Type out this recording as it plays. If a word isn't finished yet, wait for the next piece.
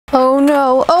Oh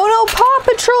no, Paw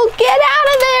Patrol, get out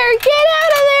of there! Get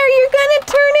out of there! You're gonna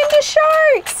turn into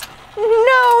sharks!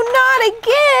 No, not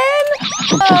again!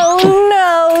 Oh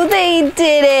no, they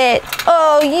did it!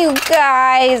 Oh, you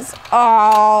guys!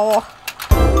 Oh.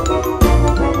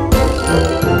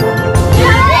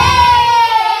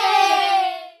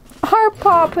 Our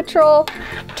Paw Patrol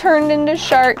turned into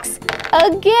sharks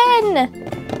again!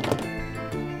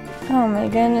 Oh my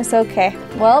goodness, okay.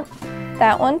 Well,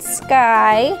 that one's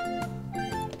Skye.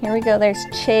 Here we go, there's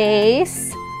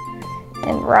Chase,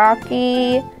 and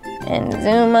Rocky, and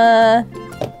Zuma,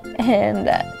 and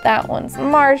that one's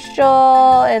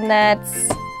Marshall, and that's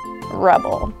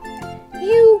Rubble.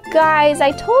 You guys,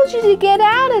 I told you to get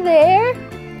out of there.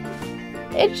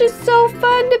 It's just so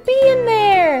fun to be in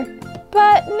there.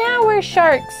 But now we're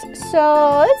sharks,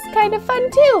 so it's kind of fun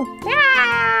too.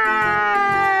 Ah!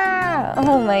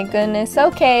 Oh my goodness.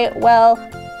 Okay, well,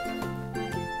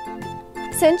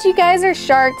 since you guys are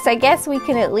sharks, I guess we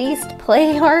can at least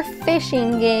play our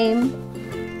fishing game.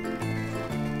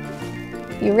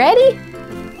 You ready?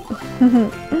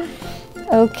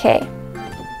 Okay.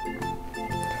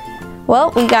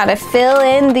 Well, we gotta fill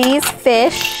in these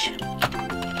fish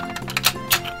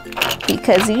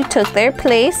because you took their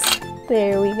place.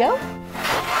 There we go.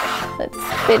 Let's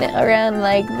spin it around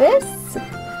like this.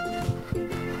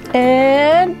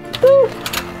 And boop.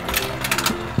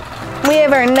 We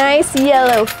have our nice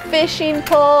yellow fishing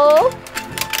pole.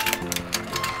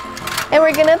 And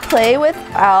we're gonna play with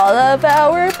all of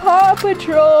our Paw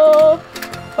Patrol.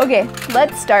 Okay,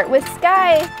 let's start with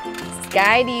Skye.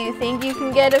 Skye, do you think you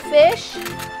can get a fish?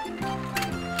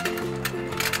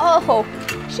 Oh,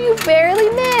 she barely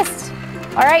missed.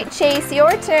 All right, Chase,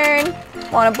 your turn.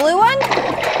 Want a blue one?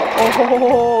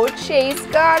 Oh, Chase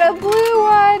got a blue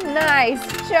one.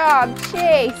 Nice job,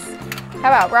 Chase. How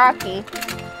about Rocky?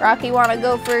 Rocky, want to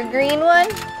go for a green one?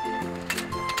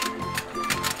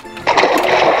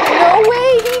 No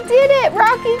way, he did it.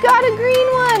 Rocky got a green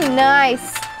one.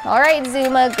 Nice. All right,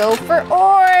 Zuma, go for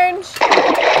orange.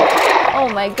 Oh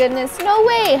my goodness, no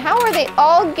way. How are they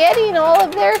all getting all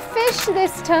of their fish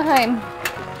this time?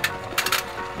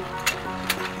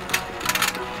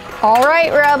 All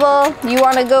right, Rebel, you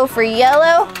want to go for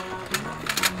yellow?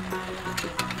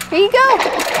 Here you go.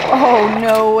 Oh,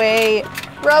 no way.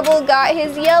 Rebel got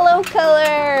his yellow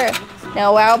color.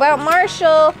 Now, how about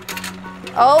Marshall?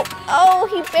 Oh,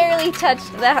 he barely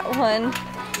touched that one.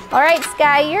 All right,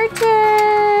 Skye, your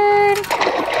turn.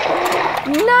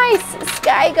 Nice,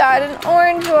 Skye got an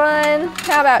orange one.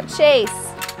 How about Chase?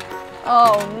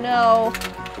 Oh, no,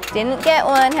 didn't get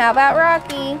one. How about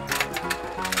Rocky?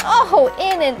 Oh,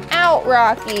 in and out,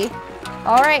 Rocky.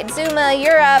 All right, Zuma,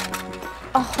 you're up.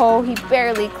 Oh, he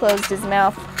barely closed his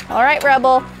mouth. All right,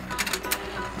 Rebel.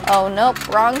 Oh, nope,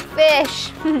 wrong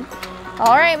fish.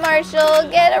 All right, Marshall,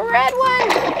 get a red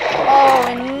one.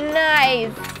 Oh,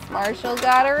 nice. Marshall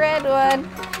got a red one.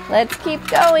 Let's keep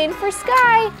going for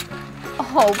Skye.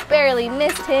 Oh, barely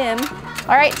missed him.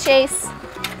 All right, Chase.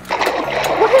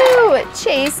 Woohoo!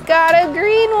 Chase got a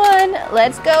green one.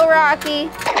 Let's go, Rocky.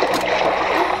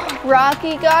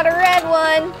 Rocky got a red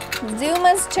one.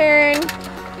 Zuma's turn.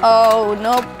 Oh,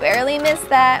 nope, barely missed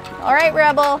that. All right,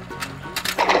 Rebel.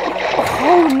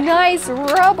 Oh, nice,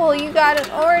 Rebel. You got an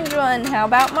orange one. How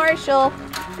about Marshall?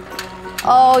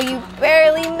 Oh, you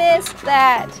barely missed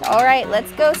that. All right,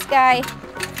 let's go, Skye.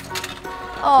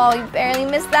 Oh, you barely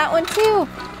missed that one too.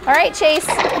 All right, Chase.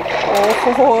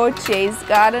 Oh, Chase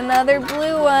got another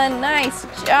blue one. Nice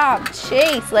job,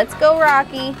 Chase. Let's go,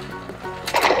 Rocky.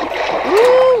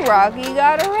 Ooh, Rocky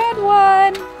got a red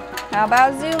one. How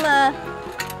about Zuma?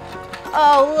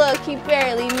 Oh, look, he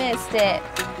barely missed it.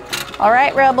 All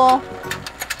right, Rebel.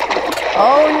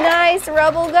 Oh, nice,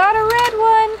 Rebel got a red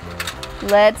one.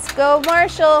 Let's go,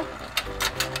 Marshall.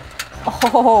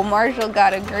 Oh, Marshall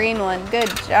got a green one. Good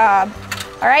job.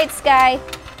 All right, Skye.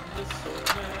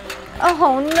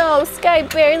 Oh, no, Skye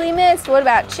barely missed. What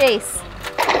about Chase?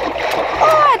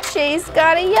 Oh, Chase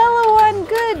got a yellow one.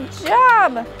 Good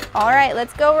job. All right,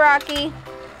 let's go, Rocky.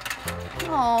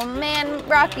 Oh, man,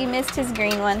 Rocky missed his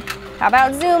green one. How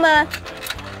about Zuma?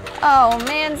 Oh,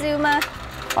 man, Zuma.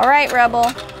 All right,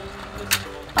 Rebel.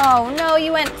 Oh, no,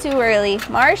 you went too early.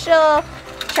 Marshall,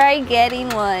 try getting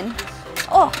one.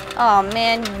 Oh,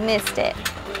 man, you missed it.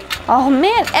 Oh,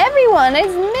 man, everyone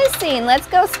is missing. Let's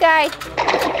go, Skye.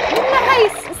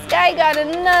 Nice. Skye got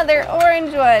another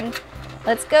orange one.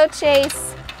 Let's go,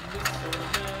 Chase.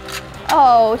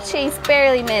 Oh, Chase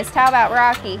barely missed. How about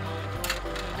Rocky?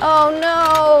 Oh,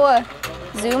 no.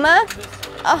 Zuma?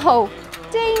 Oh,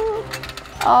 ding.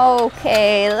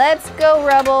 Okay, let's go,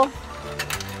 Rebel.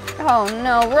 Oh,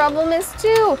 no, Rebel missed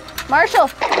too. Marshall.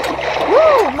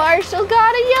 Woo, Marshall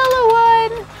got a yellow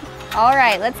one. All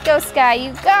right, let's go, Skye.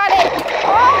 You got it.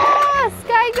 Oh,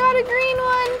 Skye got a green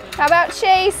one. How about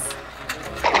Chase?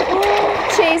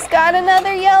 Ooh, Chase got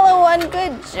another yellow one.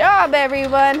 Good job,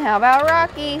 everyone. How about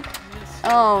Rocky?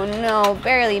 Oh, no,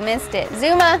 barely missed it.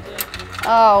 Zuma.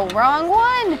 Oh, wrong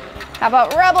one. How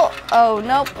about Rubble? Oh,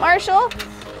 nope. Marshall.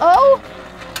 Oh.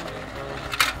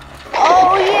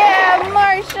 Oh, yeah,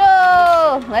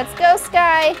 Marshall. Let's go,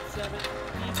 Skye.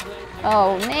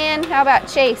 Oh, man. How about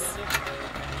Chase?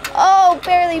 Oh,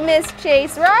 barely missed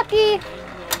Chase. Rocky.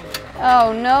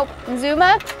 Oh, nope.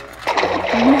 Zuma.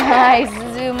 Nice,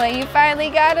 Zuma. You finally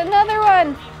got another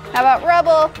one. How about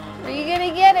Rubble? Are you going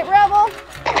to get it, Rubble?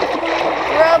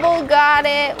 Rubble got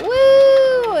it.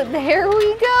 Woo! There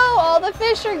we go. All the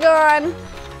fish are gone.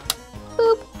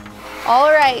 Boop.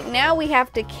 All right, now we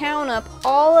have to count up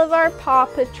all of our Paw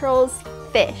Patrol's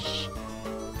fish.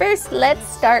 First, let's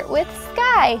start with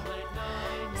Skye.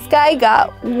 Skye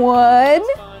got 1,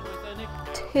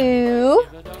 2,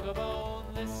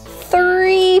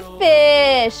 3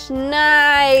 fish.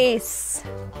 Nice.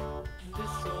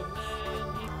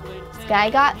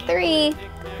 Skye got 3.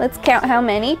 Let's count how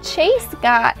many Chase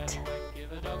got.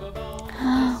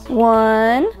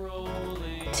 1,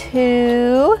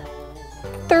 2,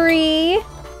 3,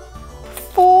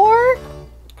 4,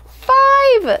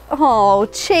 5. Oh,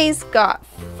 Chase got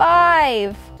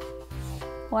 5.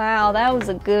 Wow, that was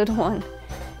a good one.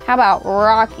 How about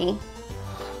Rocky?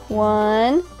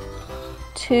 1,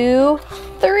 2,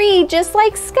 3, just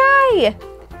like Skye.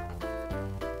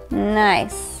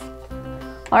 Nice.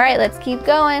 All right, let's keep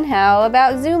going. How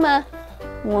about Zuma?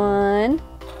 1,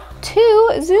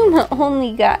 2. Zuma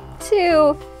only got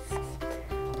 2.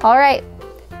 All right.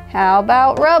 How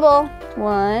about Rubble?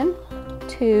 1,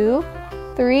 2,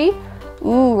 3.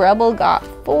 Ooh, Rubble got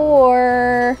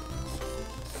 4.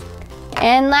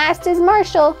 And last is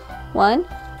Marshall. 1,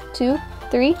 2,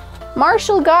 3.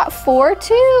 Marshall got 4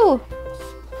 too.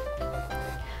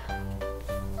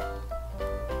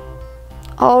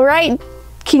 All right.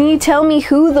 Can you tell me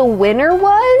who the winner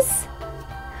was?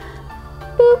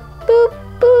 Boop, boop,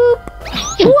 boop.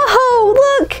 Whoa,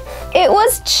 look! It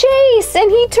was Chase,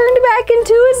 and he turned back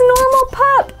into his normal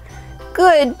pup.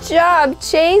 Good job,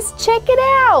 Chase. Check it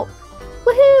out.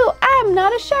 Woohoo! I'm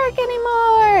not a shark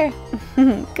anymore.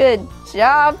 Good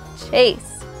job,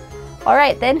 Chase. All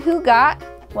right, then who got?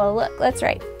 Well, look, let's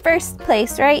write first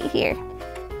place right here.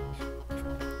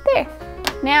 There.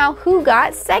 Now, who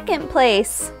got second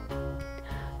place?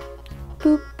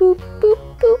 Boop, boop, boop,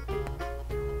 boop.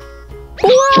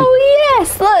 Whoa,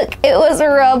 yes, look, it was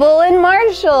Rubble and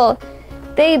Marshall.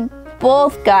 They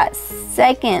both got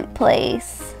second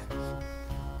place.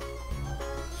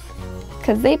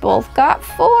 Because they both got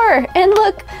 4. And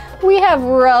look, we have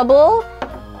Rubble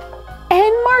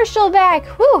and Marshall back.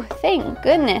 Whew, thank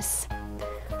goodness.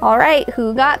 All right,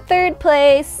 who got third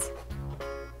place?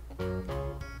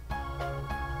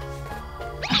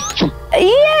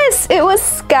 Yes, it was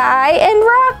Skye and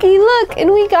Rocky. Look,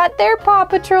 and we got their Paw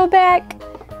Patrol back.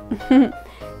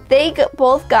 They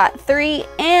both got 3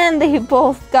 and they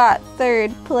both got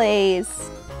third place.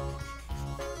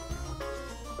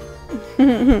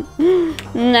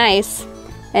 Nice.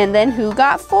 And then who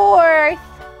got 4th?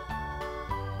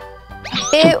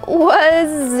 It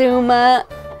was Zuma.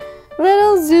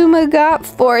 Little Zuma got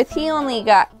 4th. He only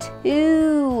got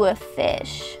 2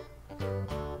 fish.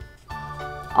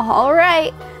 All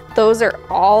right, those are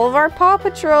all of our Paw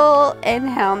Patrol and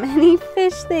how many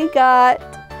fish they got.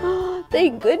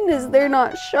 Thank goodness they're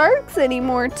not sharks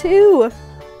anymore too.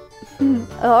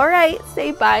 All right,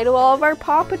 say bye to all of our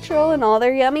Paw Patrol and all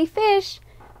their yummy fish.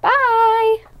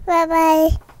 Bye. Bye-bye.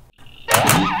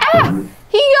 Ah,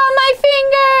 he got my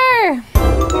finger.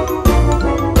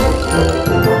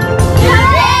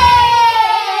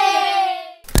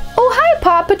 Oh, hi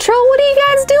Paw Patrol, what are you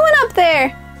guys doing up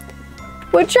there?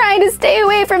 We're trying to stay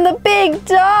away from the big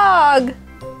dog.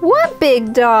 What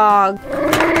big dog?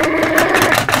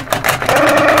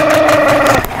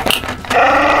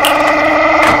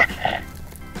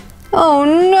 Oh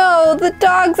no, the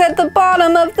dog's at the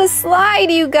bottom of the slide,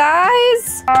 you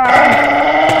guys.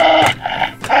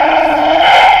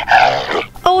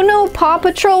 Oh no, Paw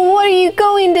Patrol, what are you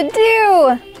going to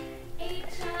do?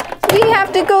 We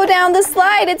have to go down the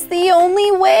slide. It's the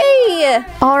only way.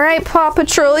 All right, Paw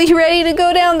Patrol, you ready to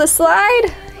go down the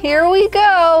slide? Here we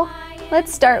go.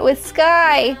 Let's start with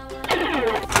Skye.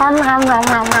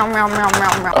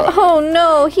 Oh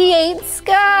no, he ate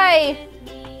Skye.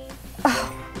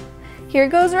 Oh, here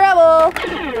goes Rubble.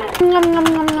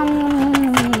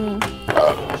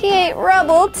 He ate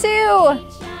Rubble too.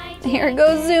 Here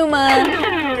goes Zuma.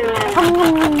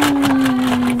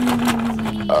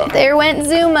 There went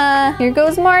Zuma. Here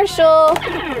goes Marshall.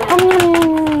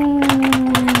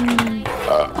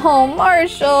 Oh,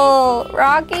 Marshall.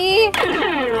 Rocky.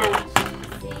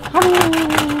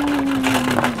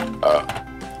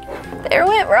 There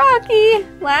went Rocky.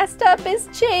 Last up is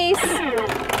Chase.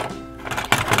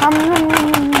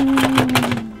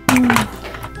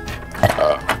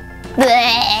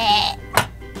 Bleh.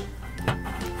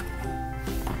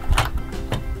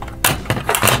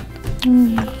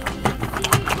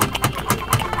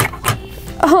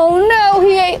 Oh no,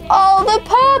 he ate all the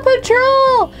Paw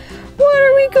Patrol! What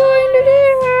are we going to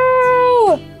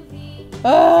do?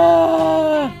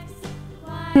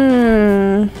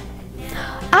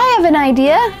 I have an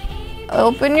idea.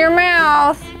 Open your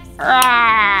mouth.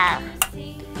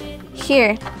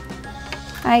 Here,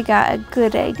 I got a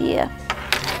good idea.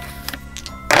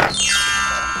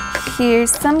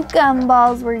 Here's some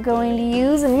gumballs we're going to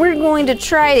use, and we're going to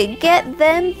try to get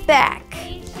them back.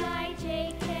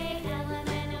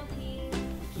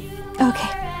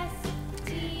 Okay,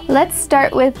 let's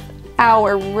start with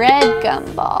our red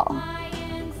gumball.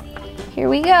 Here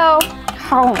we go.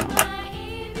 Oh,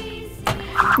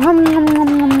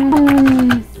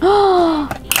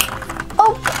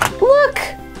 look!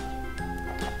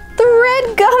 The red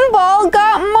gumball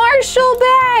got Marshall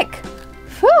back!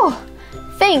 Whew!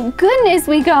 Thank goodness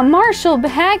we got Marshall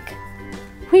back.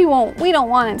 We don't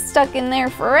want him stuck in there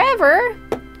forever.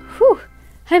 Whew!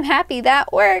 I'm happy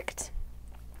that worked.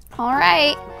 All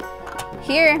right,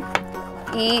 here,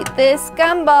 eat this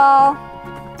gumball.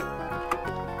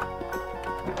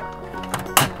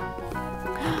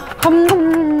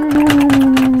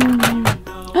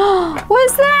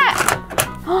 What's that?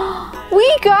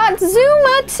 We got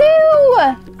Zuma too!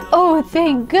 Oh,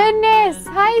 thank goodness.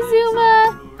 Hi,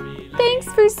 Zuma. Thanks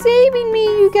for saving me,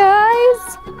 you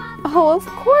guys. Oh, of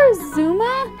course,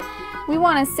 Zuma. We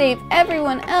want to save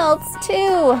everyone else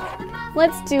too.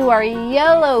 Let's do our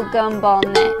yellow gumball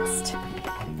next.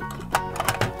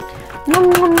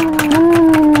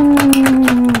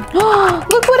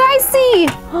 Look what I see!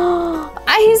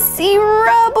 I see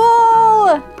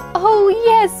rubble! Oh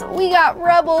yes, we got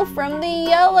rubble from the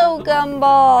yellow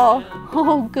gumball.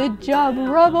 Oh, good job,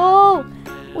 Rubble.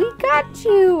 We got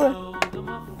you.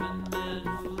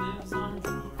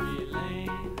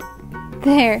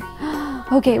 There.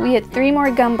 Okay, we had 3 more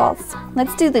gumballs.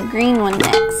 Let's do the green one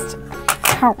next.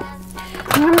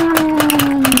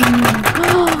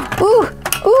 Ooh,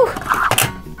 ooh.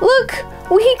 Look,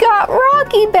 we got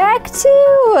Rocky back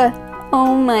too.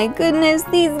 Oh my goodness,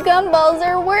 these gumballs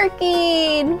are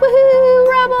working. Woohoo,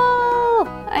 Rubble!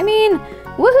 I mean,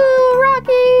 woohoo,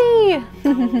 Rocky!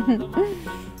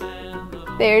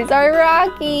 There's our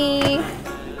Rocky.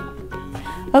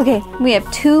 Okay, we have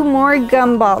 2 more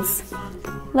gumballs.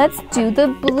 Let's do the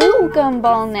blue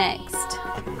gumball next.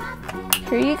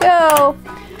 Here you go.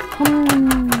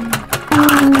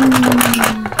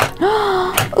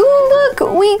 Ooh, look,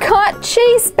 we got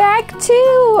Chase back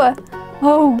too.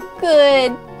 Oh,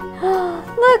 good.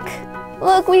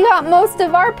 Look, we got most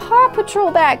of our Paw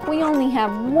Patrol back. We only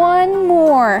have 1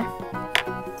 more.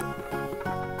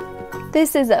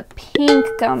 This is a pink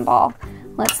gumball.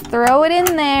 Let's throw it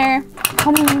in there.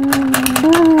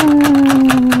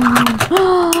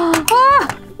 Ah,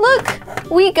 look,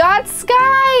 we got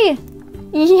Skye.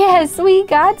 Yes, we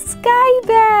got Skye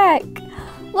back.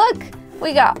 Look,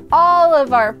 we got all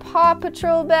of our Paw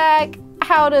Patrol back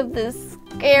out of this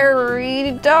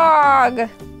scary dog.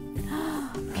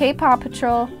 Okay, Paw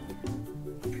Patrol.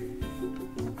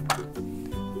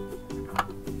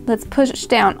 Let's push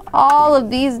down all of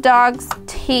these dogs'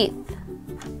 teeth.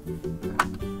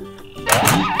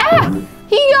 Ah!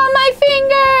 He got my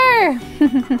finger!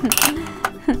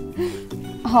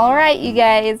 All right, you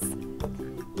guys.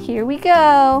 Here we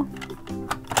go.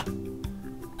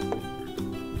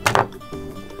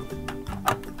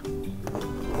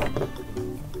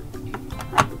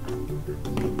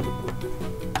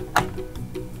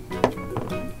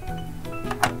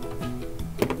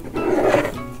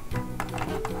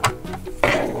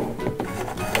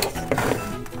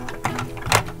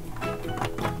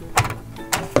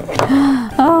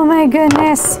 Oh my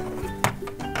goodness.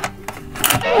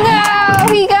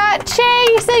 No, he got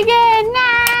Chase again.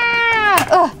 No!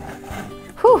 Ugh.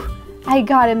 Whew. I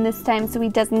got him this time so he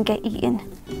doesn't get eaten.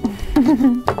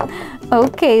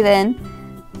 Okay then.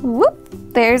 Whoop.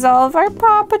 There's all of our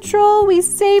Paw Patrol. We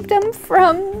saved them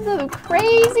from the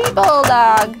crazy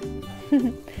bulldog.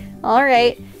 All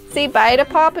right. Say bye to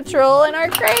Paw Patrol and our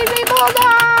crazy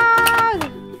bulldog.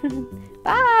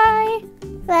 Bye.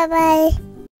 Bye-bye.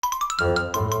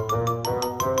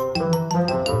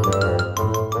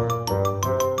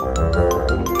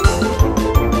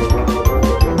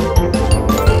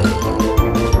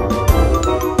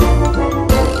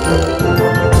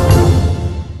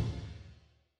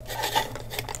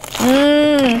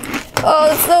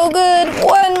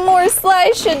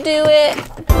 should do it.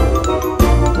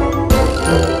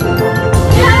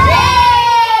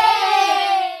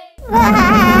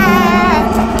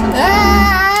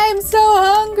 I'm so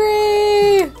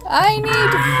hungry. I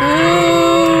need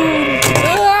food.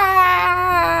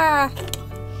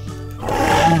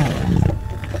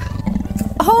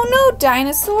 Oh no,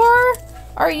 dinosaur.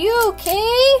 Are you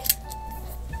okay?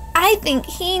 I think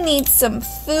he needs some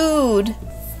food.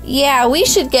 Yeah, we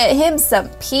should get him some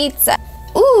pizza.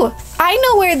 Ooh, I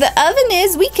know where the oven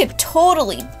is. We could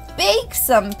totally bake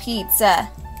some pizza.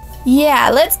 Yeah,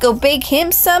 let's go bake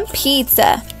him some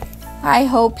pizza. I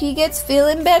hope he gets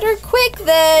feeling better quick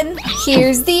then.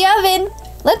 Here's the oven.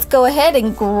 Let's go ahead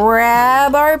and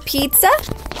grab our pizza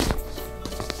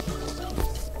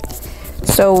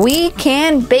so we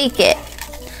can bake it.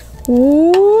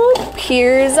 Whoop,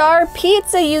 here's our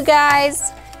pizza, you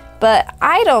guys. But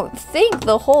I don't think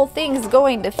the whole thing's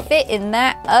going to fit in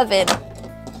that oven.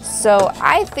 So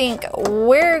I think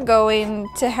we're going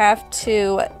to have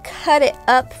to cut it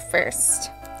up first.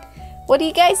 What do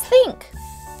you guys think?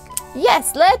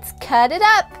 Yes, let's cut it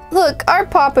up. Look, our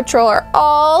Paw Patrol are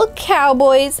all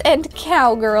cowboys and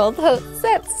cowgirls.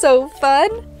 That's so fun.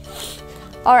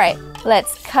 All right,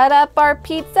 let's cut up our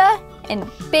pizza and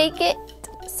bake it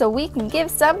so we can give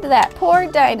some to that poor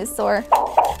dinosaur.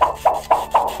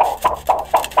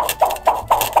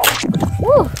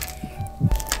 Woo.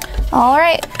 All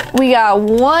right, we got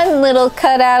one little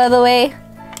cut out of the way.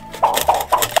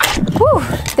 Woo,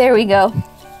 there we go.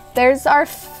 There's our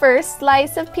first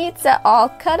slice of pizza all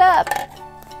cut up.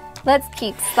 Let's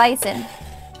keep slicing.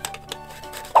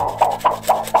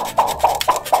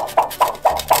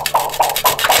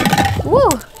 Woo,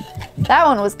 that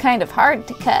one was kind of hard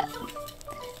to cut.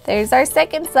 There's our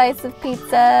second slice of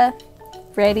pizza,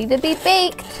 ready to be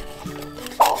baked.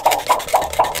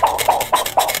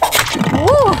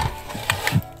 Woo!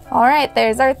 All right,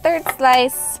 there's our third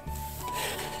slice.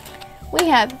 We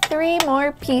have 3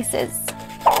 more pieces.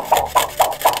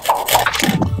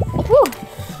 Woo!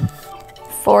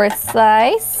 Fourth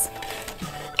slice.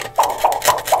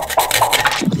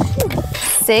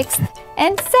 6th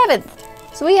and 7th.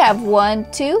 So we have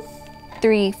 1, 2,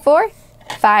 3, 4,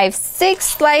 5, 6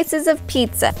 slices of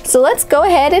pizza. So let's go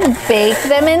ahead and bake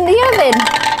them in the oven.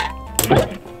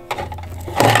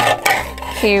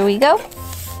 Here we go.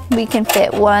 We can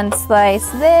fit 1 slice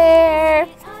there,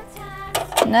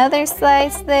 another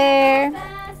slice there.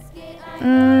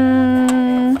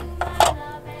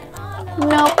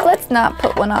 Nope, let's not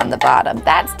put one on the bottom.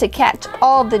 That's to catch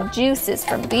all the juices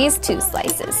from these 2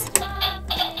 slices.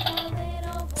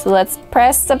 So let's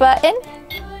press the button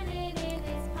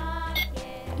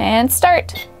and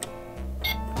start.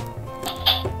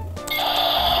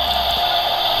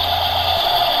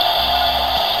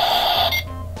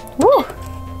 Woo!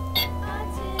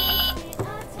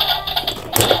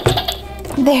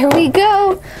 There we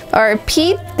go.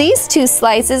 These 2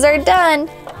 slices are done.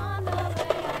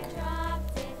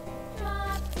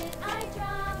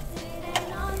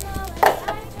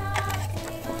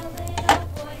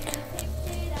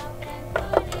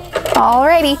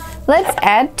 Alrighty, let's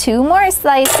add 2 more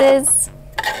slices.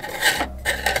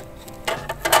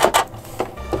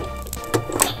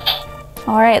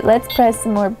 Alright, let's press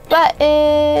some more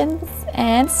buttons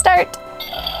and start.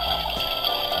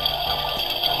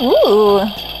 Ooh.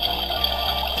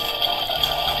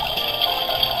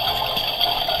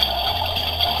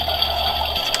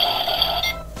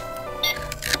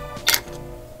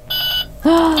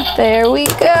 There we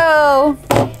go.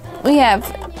 We have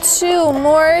 2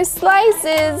 more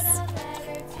slices.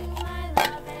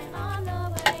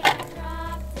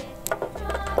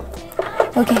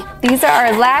 Okay, these are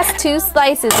our last 2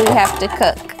 slices we have to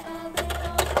cook.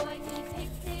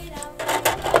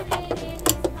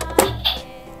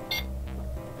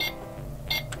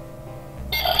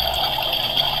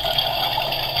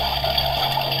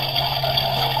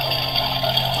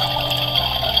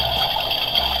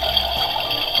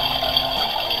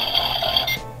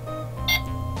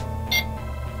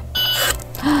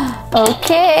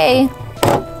 Okay.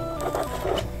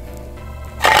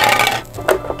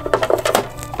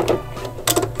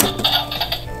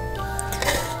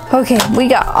 Okay, we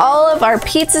got all of our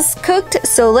pizzas cooked,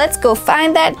 so let's go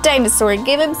find that dinosaur and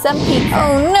give him some pizza.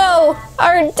 Oh no,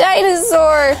 our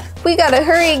dinosaur! We gotta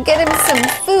hurry and get him some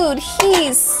food.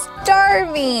 He's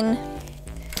starving.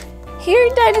 Here,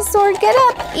 dinosaur, get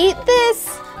up, eat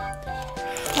this.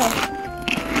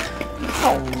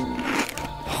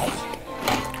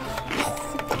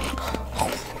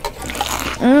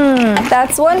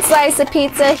 That's 1 slice of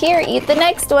pizza. Here, eat the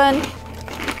next one.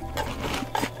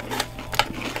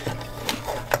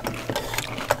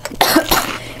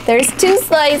 There's 2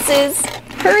 slices.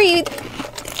 Hurry.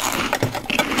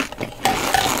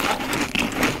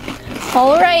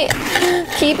 All right,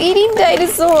 keep eating,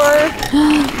 dinosaur.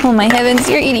 Oh my heavens,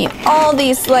 you're eating all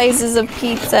these slices of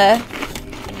pizza.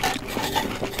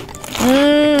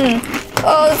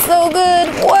 Oh, it's so good.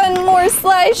 1 more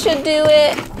slice should do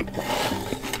it.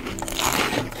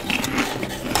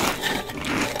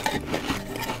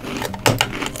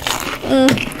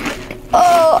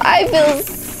 Oh, I feel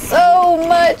so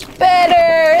much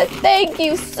better. Thank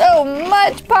you so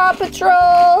much, Paw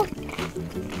Patrol.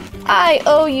 I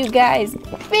owe you guys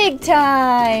big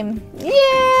time.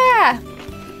 Yeah!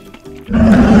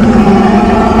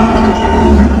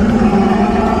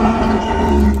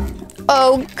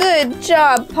 Oh, good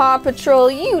job, Paw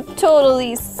Patrol. You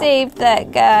totally saved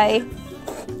that guy.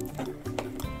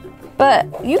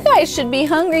 But you guys should be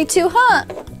hungry too, huh?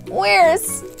 We're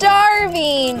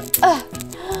starving.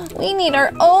 We need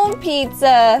our own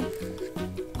pizza.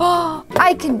 Oh,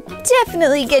 I can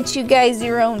definitely get you guys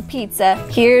your own pizza.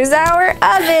 Here's our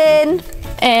oven.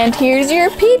 And here's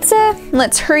your pizza.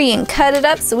 Let's hurry and cut it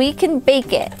up so we can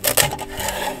bake it.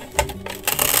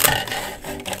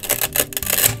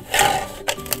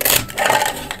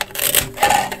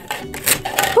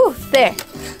 Whew, there.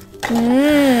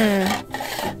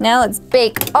 Now let's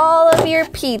bake all of your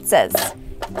pizzas.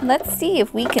 Let's see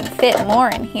if we can fit more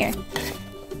in here.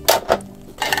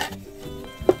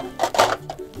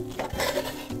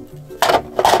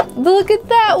 Look at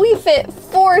that, we fit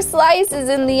 4 slices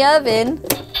in the oven.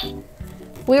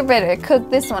 We better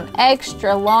cook this one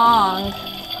extra long.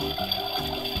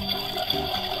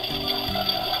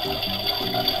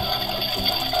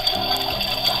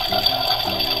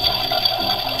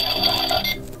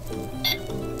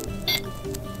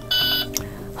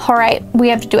 All right, we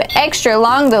have to do it extra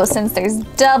long though since there's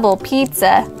double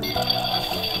pizza.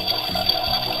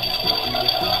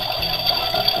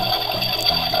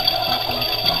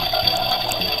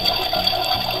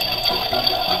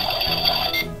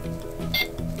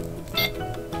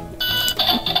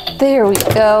 There we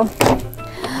go.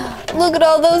 Look at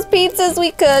all those pizzas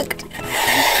we cooked.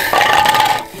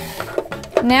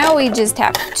 Now we just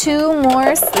have 2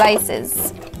 more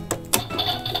slices.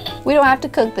 We don't have to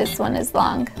cook this one as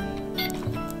long.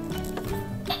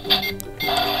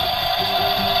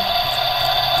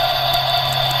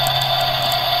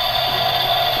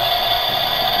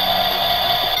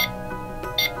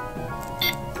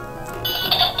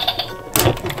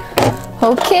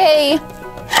 Okay.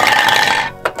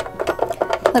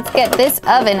 Let's get this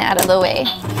oven out of the way.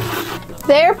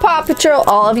 There, Paw Patrol,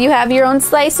 all of you have your own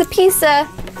slice of pizza.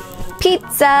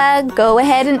 Pizza, go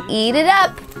ahead and eat it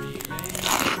up.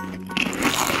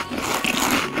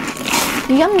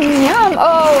 Yum, yum.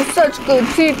 Oh, such good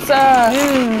pizza.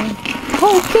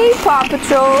 Okay, Paw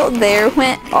Patrol, there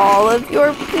went all of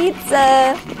your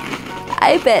pizza.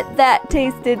 I bet that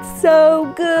tasted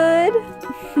so good.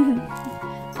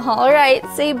 All right,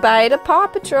 say bye to Paw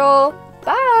Patrol.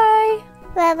 Bye.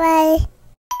 Bye-bye.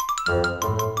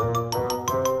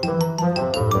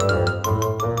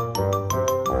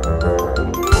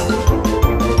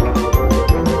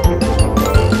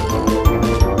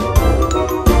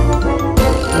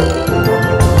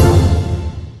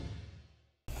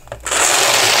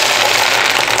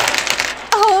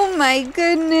 Oh my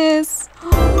goodness.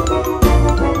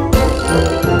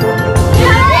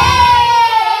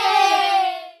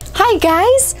 Hi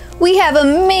guys, we have a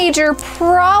major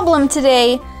problem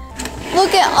today.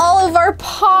 Look at all of our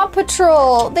Paw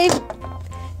Patrol.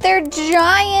 They're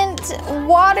giant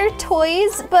water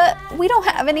toys, but we don't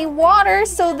have any water,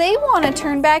 so they want to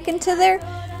turn back into their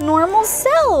normal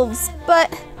selves.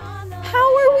 But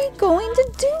how are we going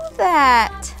to do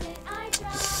that?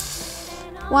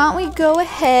 Why don't we go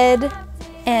ahead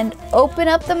and open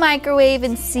up the microwave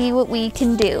and see what we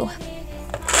can do.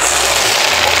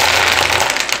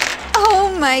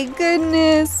 Oh my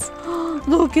goodness.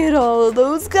 Look at all of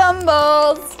those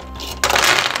gumballs.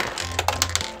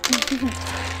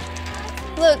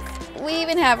 Look, we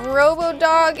even have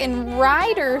Robo-Dog and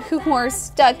Ryder who are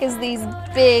stuck as these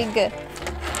big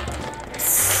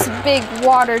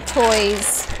water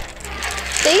toys.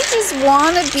 They just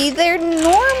want to be their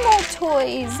normal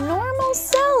toys, normal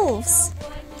selves.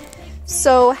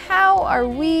 So how are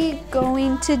we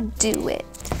going to do it?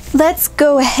 Let's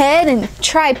go ahead and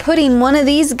try putting one of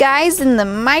these guys in the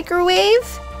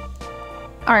microwave,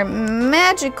 our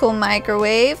magical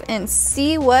microwave, and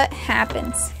see what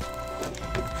happens.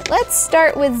 Let's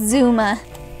start with Zuma.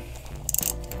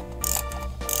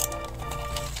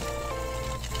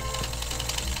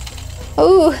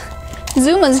 Ooh,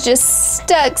 Zuma's just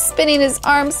stuck, spinning his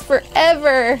arms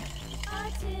forever.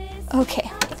 Okay,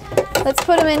 Let's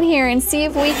put him in here and see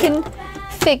if we can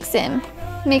fix him.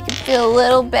 Make him feel a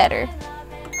little better.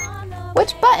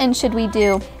 Which button should we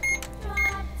do?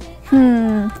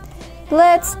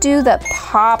 Let's do the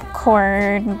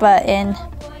popcorn button.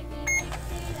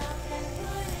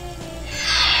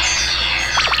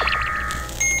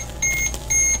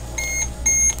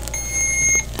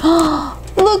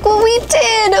 Look what we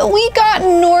did! We got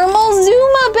normal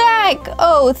Zuma back!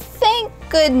 Oh, thank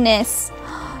goodness.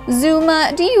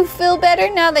 Zuma, do you feel better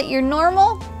now that you're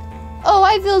normal? Oh,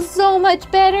 I feel so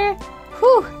much better.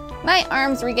 Whew, my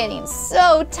arms were getting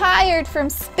so tired from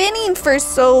spinning for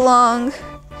so long.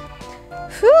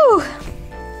 Whew.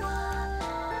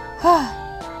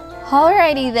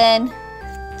 Alrighty then.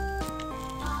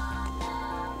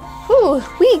 Whew,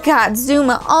 we got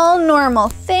Zuma all normal,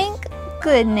 thank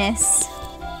goodness.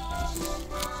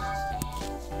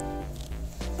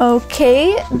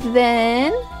 Okay,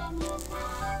 then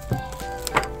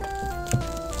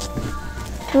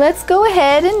let's go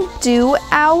ahead and do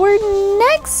our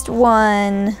next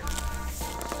one.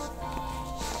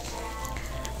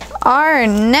 Our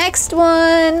next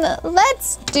one,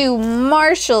 let's do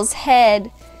Marshall's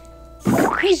head.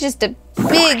 He's just a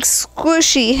big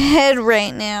squishy head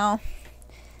right now.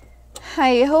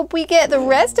 I hope we get the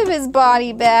rest of his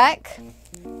body back.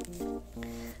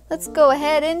 Let's go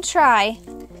ahead and try.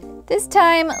 This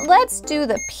time, let's do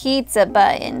the pizza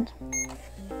button.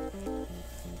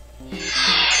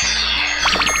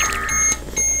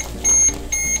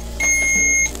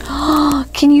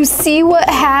 Can you see what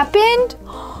happened?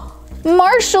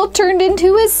 Marshall turned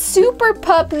into his super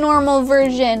pup normal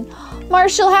version.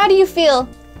 Marshall, how do you feel?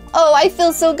 Oh, I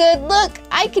feel so good. Look,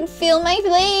 I can feel my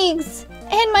legs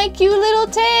and my cute little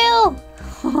tail.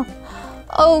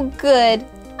 Oh, good.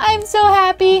 I'm so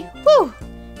happy. Whew.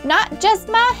 Not just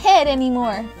my head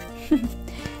anymore.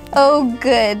 Oh,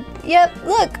 good. Yep,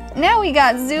 look, now we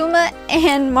got Zuma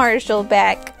and Marshall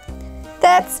back.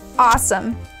 That's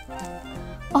awesome.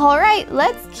 All right,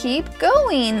 let's keep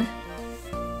going.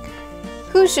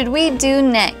 Who should we do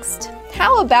next?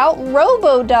 How about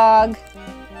Robo-Dog?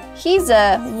 He's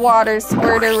a water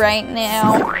squirter right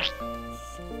now.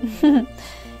 You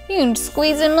can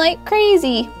squeeze him like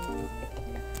crazy.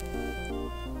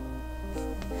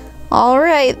 All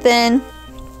right then.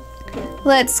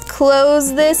 Let's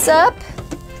close this up.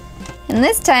 And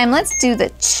this time, let's do the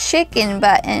chicken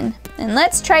button. And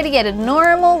let's try to get a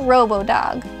normal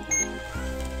Robo-Dog.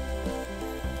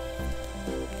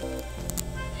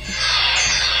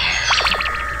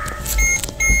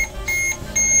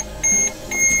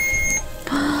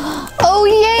 Oh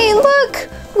yay, look!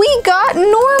 We got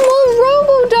normal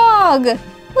Robo-Dog!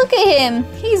 Look at him,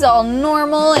 he's all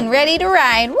normal and ready to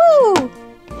ride, woo!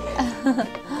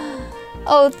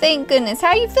 Oh, thank goodness.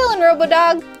 How you feeling,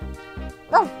 Robo-Dog?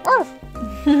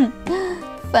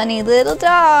 Funny little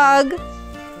dog.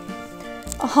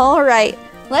 All right,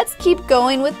 let's keep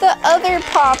going with the other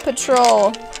Paw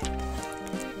Patrol.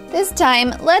 This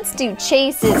time, let's do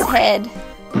Chase's head.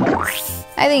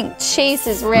 I think Chase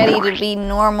is ready to be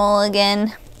normal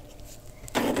again.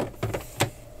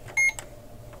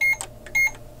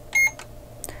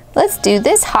 Let's do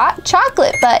this hot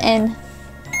chocolate button.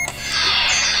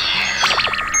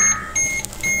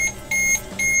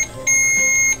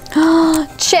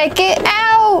 Check it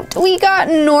out! We got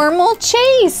normal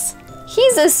Chase!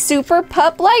 He's a super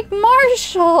pup like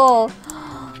Marshall!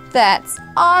 That's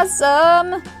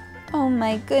awesome! Oh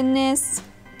my goodness.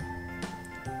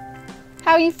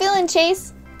 How are you feeling,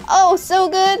 Chase? Oh, so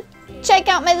good! Check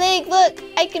out my leg, look!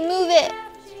 I can move it!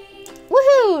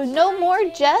 Woohoo! No more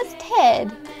just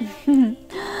head.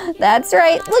 That's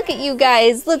right, look at you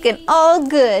guys, looking all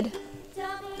good.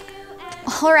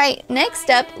 All right, next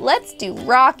up, let's do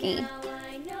Rocky.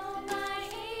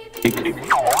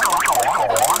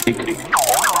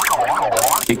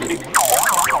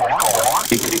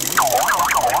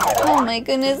 Oh my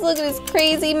goodness, look at his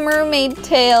crazy mermaid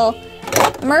tail.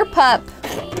 Merpup.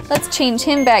 Let's change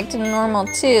him back to normal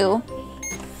too.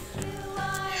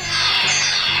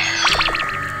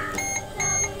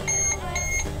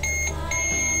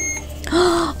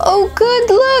 Oh good,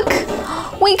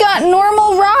 look! We got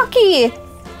normal Rocky!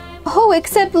 Oh,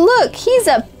 except look, he's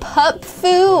a pup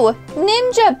foo!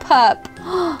 Ninja pup!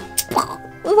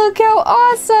 Look how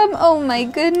awesome! Oh my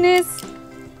goodness!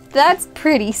 That's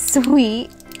pretty sweet.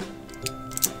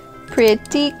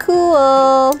 Pretty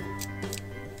cool.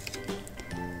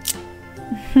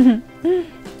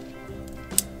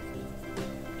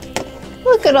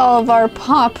 Look at all of our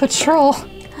Paw Patrol.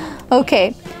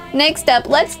 Okay, next up,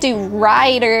 let's do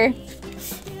Ryder.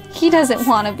 He doesn't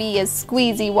want to be a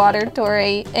squeezy water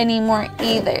toy anymore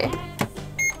either.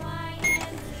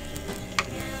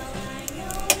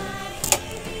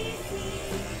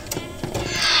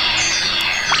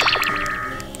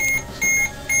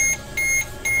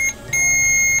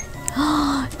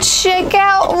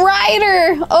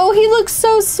 Ryder! Oh, he looks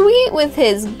so sweet with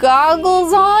his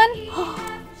goggles on.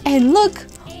 And look,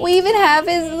 we even have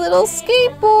his little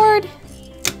skateboard.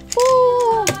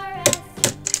 Woo.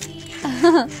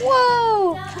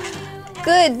 Whoa!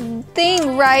 Good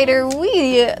thing, Ryder,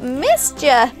 we missed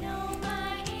ya.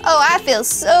 Oh, I feel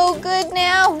so good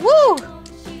now. Woo!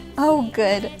 Oh,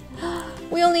 good.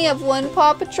 We only have one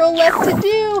Paw Patrol left to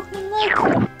do.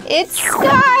 Look, it's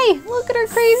Skye. Look at her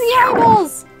crazy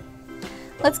eyeballs.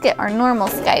 Let's get our normal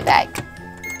Skye back.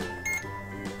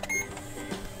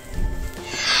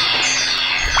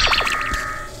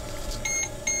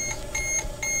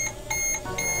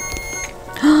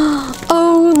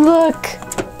 Oh,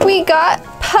 look. We got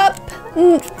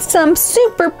some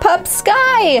super pup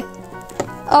Skye.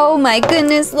 Oh my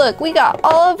goodness, look, we got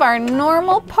all of our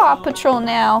normal Paw Patrol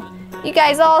now. You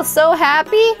guys all so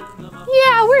happy?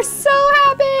 Yeah, we're so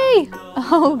happy.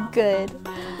 Oh, good.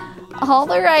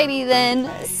 Alrighty then,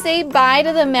 say bye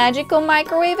to the magical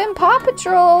microwave and Paw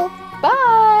Patrol.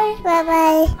 Bye.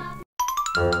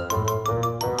 Bye-bye.